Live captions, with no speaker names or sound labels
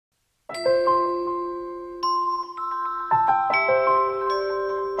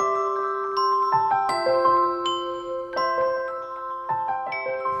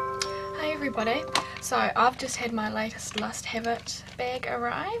So I've just had my latest Lust Have It bag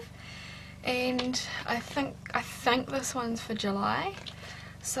arrive, and I think this one's for July,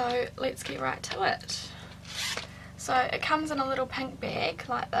 so let's get right to it. So it comes in a little pink bag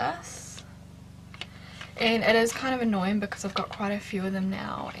like this, and it is kind of annoying because I've got quite a few of them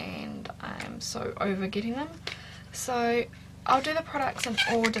now and I'm so over getting them. So I'll do the products in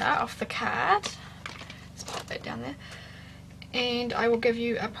order off the card. Let's pop that down there. And I will give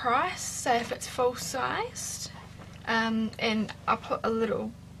you a price, say if it's full sized, and I'll put a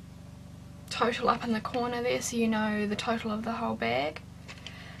little total up in the corner there so you know the total of the whole bag.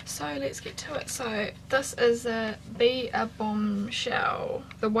 So let's get to it. So this is a Be a Bombshell,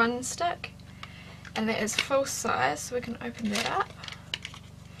 the 1 stick, and that is full size, so we can open that up.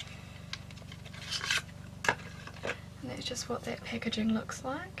 And that's just what that packaging looks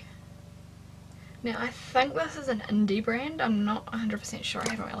like. Now I think this is an indie brand, I'm not 100% sure, I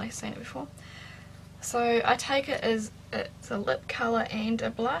haven't really seen it before. So I take it as it's a lip colour and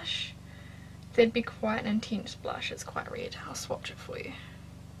a blush. That'd be quite an intense blush, it's quite red. I'll swatch it for you.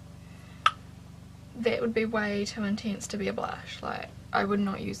 That would be way too intense to be a blush. Like, I would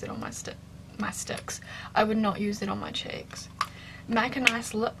not use it on my sticks. I would not use it on my cheeks. Make a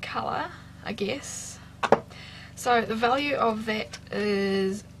nice lip colour, I guess. So the value of that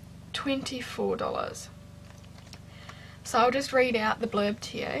is $24. So I'll just read out the blurb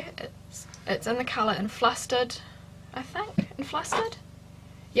to you. It's in the colour in Flustered, I think. In Flustered?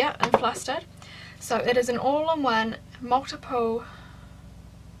 Yeah, in Flustered. So it is an all-in-one multiple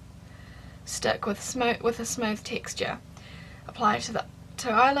stick with a smooth texture. Apply to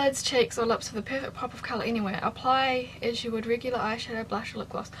eyelids, cheeks or lips with a perfect pop of colour anywhere. Apply as you would regular eyeshadow, blush or lip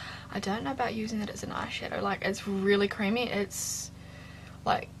gloss. I don't know about using it as an eyeshadow. Like, it's really creamy. It's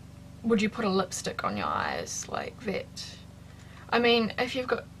like, would you put a lipstick on your eyes like that? I mean, if you've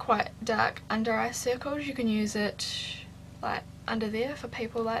got quite dark under eye circles, you can use it like under there for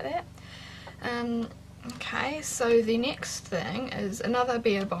people like that. Okay, so the next thing is another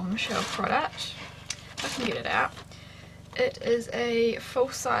Be a Bombshell product. If I can get it out. It is a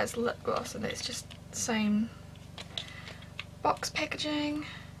full-size lip gloss, and that's just the same box packaging.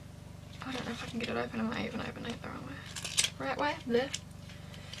 I don't know if I can get it open. I might even open it the wrong way. Right way? There.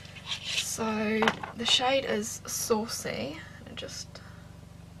 So the shade is Saucy, and it just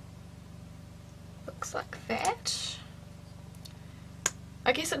looks like that.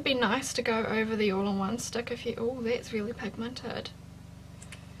 I guess it'd be nice to go over the all-in-one stick if you... Oh, that's really pigmented.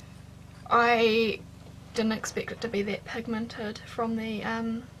 I didn't expect it to be that pigmented from the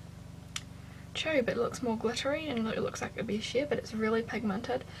tube. It looks more glittery and it looks like it'd be sheer, but it's really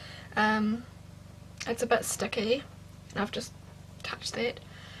pigmented. It's a bit sticky, and I've just touched that.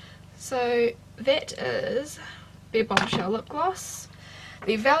 So that is Be a Bombshell lip gloss.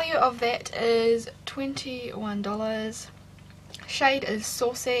 The value of that is $21. Shade is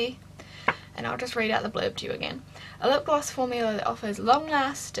Saucy, and I'll just read out the blurb to you again. A lip gloss formula that offers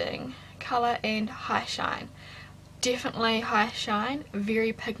long-lasting colour and high shine. Definitely high shine,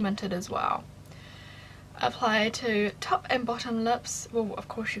 very pigmented as well. Apply to top and bottom lips. Well, of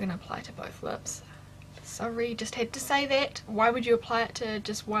course you're going to apply to both lips. Sorry, just had to say that. Why would you apply it to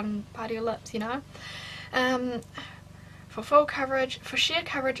just one part of your lips, you know? For full coverage, for sheer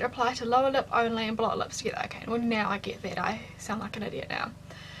coverage, apply to lower lip only and blot lips together. Okay, well now I get that. I sound like an idiot now.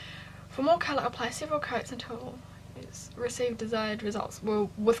 For more colour, apply several coats until receive desired results. Well,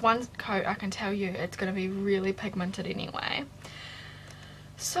 with one coat I can tell you it's going to be really pigmented anyway.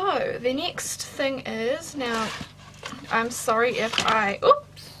 So the next thing is, now I'm sorry if I,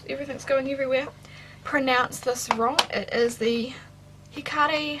 oops, everything's going everywhere, pronounce this wrong. It is the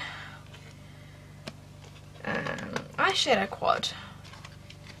Hikari eyeshadow quad.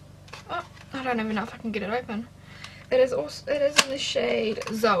 Oh, I don't even know if I can get it open. It is in the shade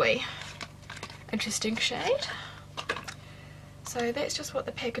Zoe. Interesting shade. So that's just what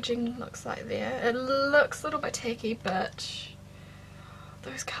the packaging looks like there. It looks a little bit tacky, but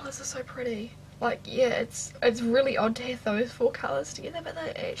those colours are so pretty. Like, yeah, it's really odd to have those 4 colours together, but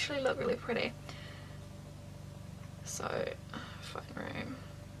they actually look really pretty. So, Fine Room.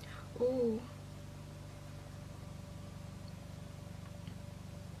 Ooh.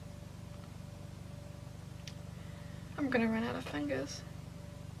 I'm gonna run out of fingers.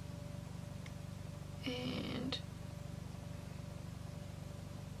 And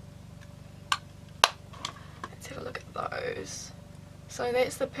let's have a look at those. So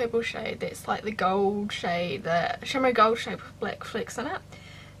that's the purple shade, that's like the gold shade, the shimmery gold shade with black flecks in it.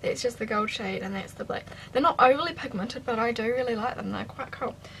 That's just the gold shade and that's the black. They're not overly pigmented, but I do really like them, they're quite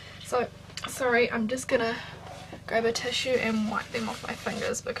cool. So, sorry, I'm just gonna grab a tissue and wipe them off my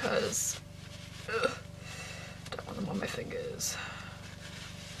fingers because, ugh. on my fingers.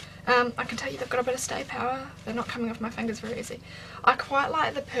 I can tell you they've got a bit of stay power. They're not coming off my fingers very easy. I quite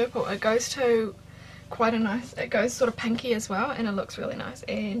like the purple. It goes to quite a nice, it goes sort of pinky as well, and it looks really nice,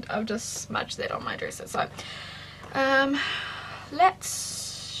 and I'll just smudge that on my dresses. So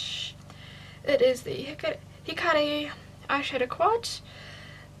it is the Hikari eyeshadow quad.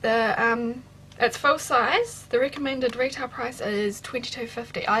 It's full size. The recommended retail price is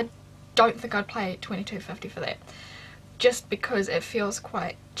 $22.50. I don't think I'd pay $22.50 for that, just because it feels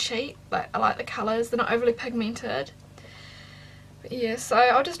quite cheap. Like, I like the colours, they're not overly pigmented. But yeah, so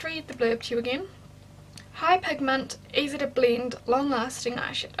I'll just read the blurb to you again. High pigment, easy to blend, long lasting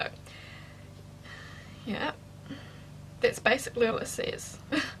eyeshadow. Yeah, that's basically all it says.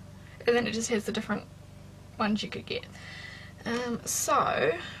 And then it just has the different ones you could get.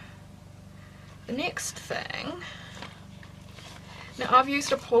 So the next thing, now I've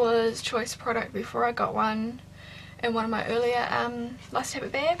used a Paula's Choice product before. I got one in one of my earlier Lust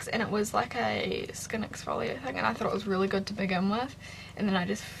Habit bags, and it was like a skin exfoliator thing, and I thought it was really good to begin with, and then I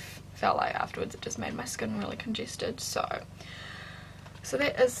just felt like afterwards it just made my skin really congested. So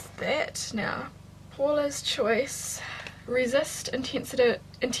that is that. Now, Paula's Choice Resist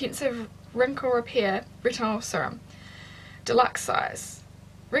Intensive Wrinkle Repair Retinol Serum, deluxe size,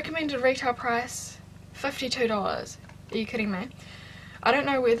 recommended retail price $52. Are you kidding me? I don't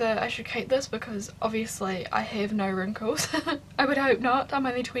know whether I should keep this because obviously I have no wrinkles. I would hope not, I'm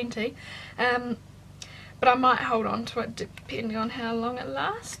only 20. But I might hold on to it depending on how long it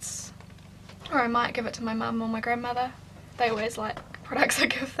lasts. Or I might give it to my mum or my grandmother. They always like products I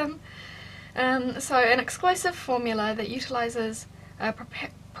give them. So an exclusive formula that utilises a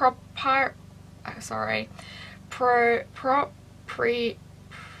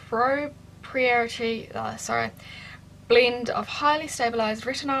blend of highly stabilised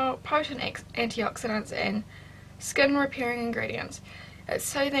retinol, potent antioxidants and skin repairing ingredients. Its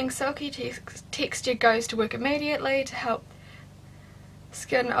soothing silky texture goes to work immediately to help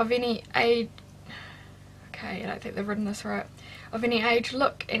skin of any age, okay, I don't think they've written this right, of any age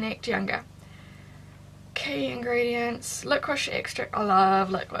look and act younger. Key ingredients, licorice extract. I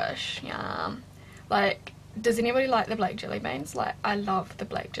love licorice, yum. Like, does anybody like the black jelly beans? Like, I love the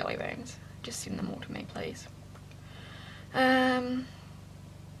black jelly beans. Just send them all to me, please.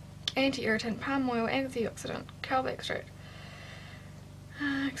 Anti-irritant, palm oil, antioxidant, kelp extract,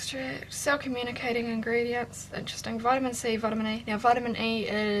 cell communicating ingredients, interesting, vitamin C, vitamin E. Now vitamin E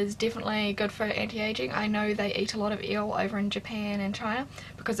is definitely good for anti-aging. I know they eat a lot of eel over in Japan and China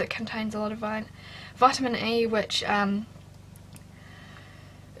because it contains a lot of vitamin E, which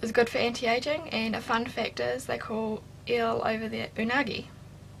is good for anti-aging. And a fun fact is they call eel over there unagi.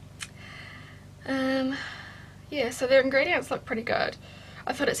 Yeah, so their ingredients look pretty good.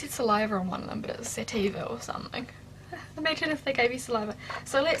 I thought it said saliva on one of them, but it was sativa or something. Imagine if they gave you saliva.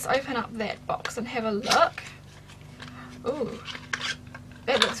 So let's open up that box and have a look. Ooh,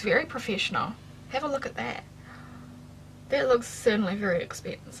 that looks very professional. Have a look at that. That looks certainly very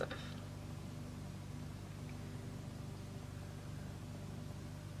expensive.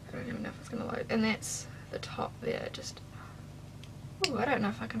 I don't even know if it's going to load. And that's the top there, just... Ooh, I don't know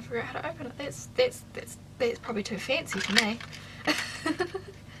if I can figure out how to open it. That's probably too fancy for me.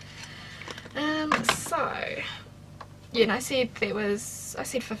 So yeah, and I said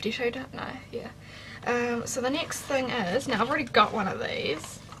 52, didn't I? Yeah. So the next thing is, now I've already got one of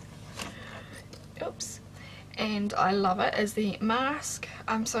these. Oops. And I love it, is the Mask.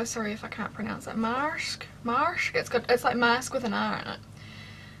 I'm so sorry if I can't pronounce it. Mask. It's like mask with an R in it.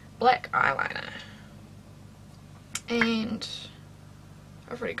 Black eyeliner. And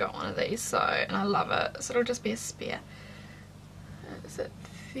I've already got one of these, so, and I love it, so it'll just be a spare. Is it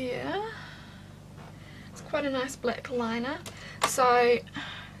there? It's quite a nice black liner. So,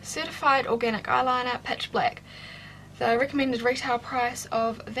 certified organic eyeliner, pitch black. The recommended retail price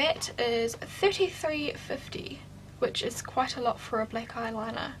of that is $33.50, which is quite a lot for a black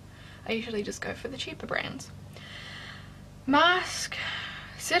eyeliner. I usually just go for the cheaper brands. Mask.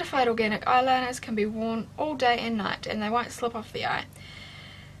 Certified organic eyeliners can be worn all day and night, and they won't slip off the eye.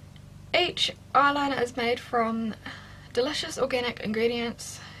 Each eyeliner is made from delicious organic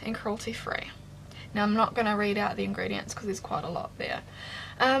ingredients and cruelty free. Now I'm not going to read out the ingredients because there's quite a lot there.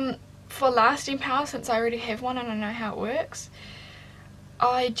 For lasting power, since I already have one and I know how it works,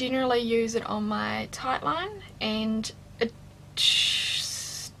 I generally use it on my tight line, and it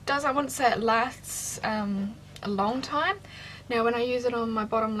does, I wouldn't say it lasts a long time. Now when I use it on my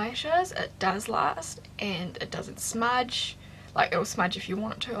bottom lashes, it does last and it doesn't smudge. Like, it'll smudge if you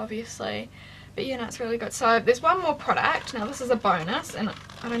want it to, obviously, but yeah, no, it's really good. So there's one more product. Now this is a bonus, and I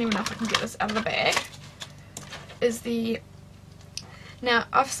don't even know if I can get this out of the bag. is now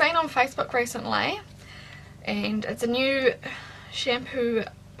I've seen on Facebook recently, and it's a new shampoo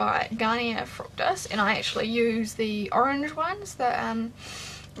by Garnier Fructis, and I actually use the orange ones, the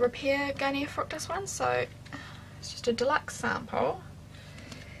Repair Garnier Fructis ones, so it's just a deluxe sample.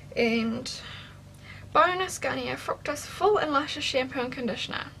 And bonus Garnier Fructis Full and Luscious Shampoo and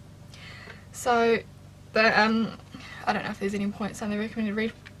Conditioner. So the I don't know if there's any points on the recommended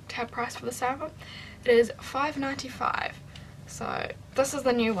retail price for the sample. It is $5.95. So this is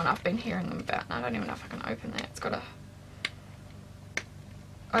the new one I've been hearing them about, and I don't even know if I can open that. It's got a...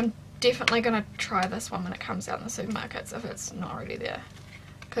 I'm definitely going to try this one when it comes out in the supermarkets if it's not already there,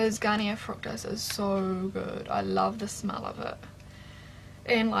 because Garnier Fructis is so good. I love the smell of it.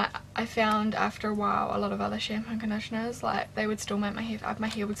 And like I found after a while, a lot of other shampoo and conditioners, like they would still make my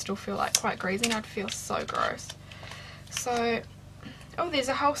hair would still feel like quite greasy, and I'd feel so gross. So, oh, there's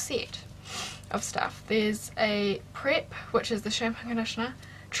a whole set of stuff. There's a prep, which is the shampoo and conditioner,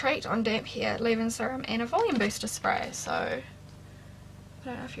 treat on damp hair, leave-in serum, and a volume booster spray. So I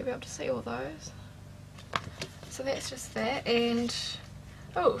don't know if you'll be able to see all those. So that's just that. And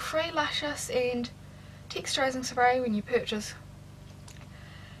oh, free luscious and texturizing spray when you purchase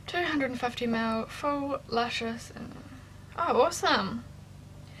 250ml full luscious. And oh, awesome.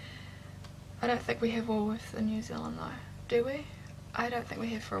 I don't think we have Woolworths in New Zealand though, do we? I don't think we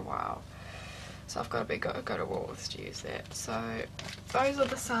have for a while, so I've got to go to Woolworths to use that. So those are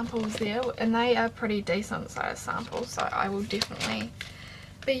the samples there, and they are pretty decent sized samples, so I will definitely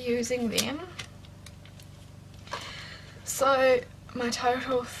be using them. So my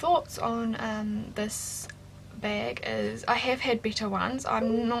total thoughts on this bag is, I have had better ones.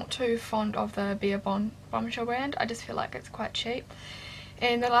 I'm not too fond of the Bare Bombshell brand. I just feel like it's quite cheap.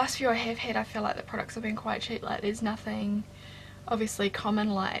 And the last few I have had, I feel like the products have been quite cheap. Like there's nothing obviously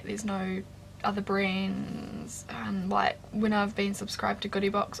common, like there's no other brands. Like when I've been subscribed to Goodie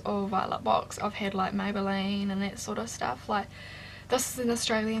Box or Violet Box, I've had like Maybelline and that sort of stuff. Like this is an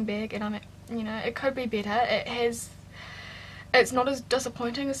Australian bag, and you know, it could be better. It's not as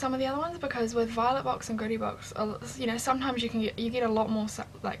disappointing as some of the other ones, because with Violet Box and Goodie Box, you know, sometimes you get a lot more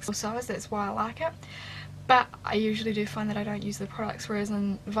like size. That's why I like it. But I usually do find that I don't use the products, whereas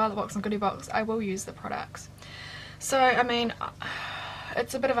in Violet Box and Goodie Box I will use the products. So I mean,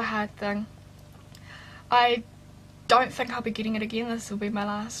 it's a bit of a hard thing. I don't think I'll be getting it again. This will be my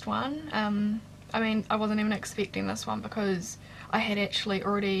last one. I mean, I wasn't even expecting this one because I had actually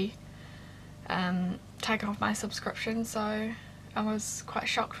already taken off my subscription, so I was quite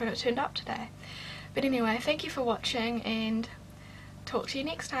shocked when it turned up today. But anyway, thank you for watching, and talk to you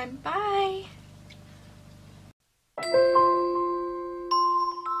next time. Bye!